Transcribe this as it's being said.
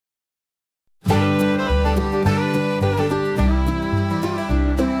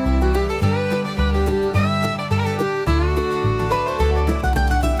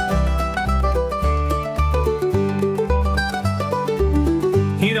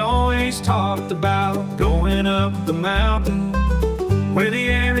always talked about going up the mountain, where the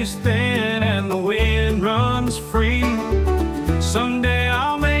air is thin and the wind runs free. Someday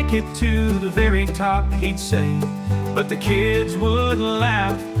I'll make it to the very top, he'd say, but the kids would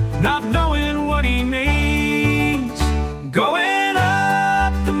laugh, not knowing what he means. Going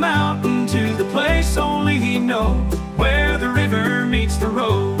up the mountain to the place only he knows, where the river meets the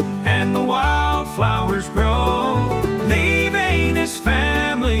road and the wildflowers grow. Leaving his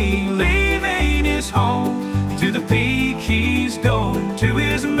family, leaving his home, to the peak he's going, to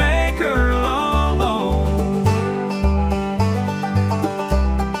his maker alone.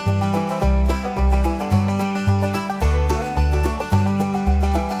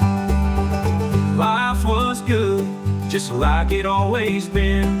 Life was good, just like it always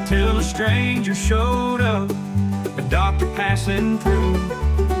been, till a stranger showed up, a doctor passing through.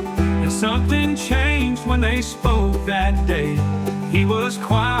 And something changed when they spoke that day. He was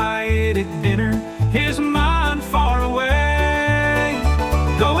quiet at dinner, his mind far away.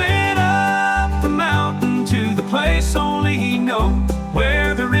 Going up the mountain to the place only he knows,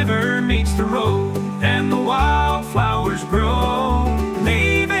 where the river meets the road and the wildflowers grow.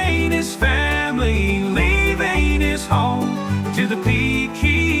 Leaving his family, leaving his home, to the peak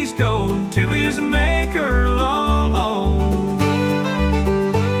he's going, to his maker alone.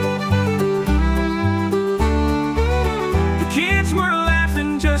 The kids were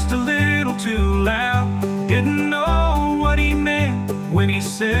laughing just a little too loud, didn't know what he meant when he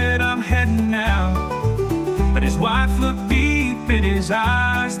said, "I'm heading out." But his wife looked deep in his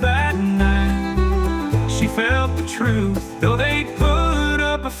eyes that night. She felt the truth, though they put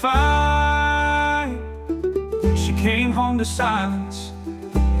up a fight. She came home to silence,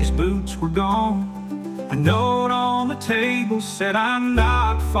 his boots were gone. A note on the table said, "I'm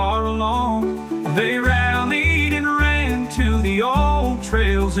not far along." They rallied and ran to the old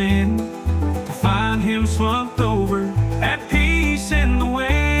trail's end, to find him slumped over, at peace in the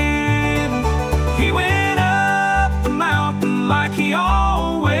wind. He went up the mountain like he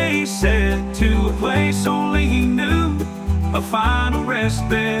always said, to a place only he knew, a final rest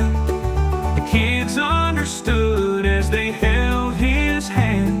bed. The kids understood as they held his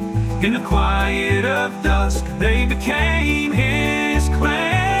hand. In the quiet of dusk, they became his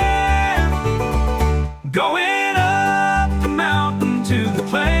clan. Going up the mountain to the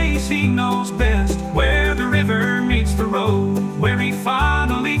place he knows best, where the river meets the road, where he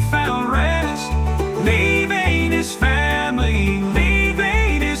finally found rest. Leaving his family,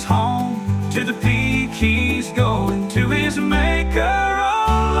 leaving his home, to the peak he's going, to his maker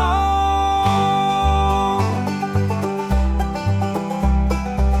alone.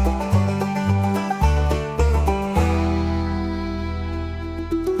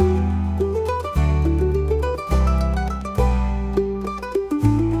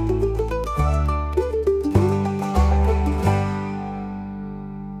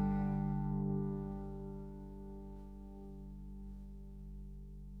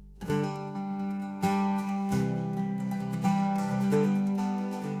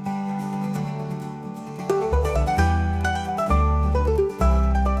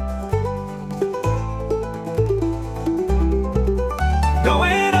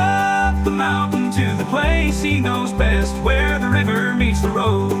 Going up the mountain to the place he knows best, where the river meets the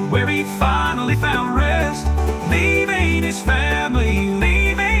road, where he finally found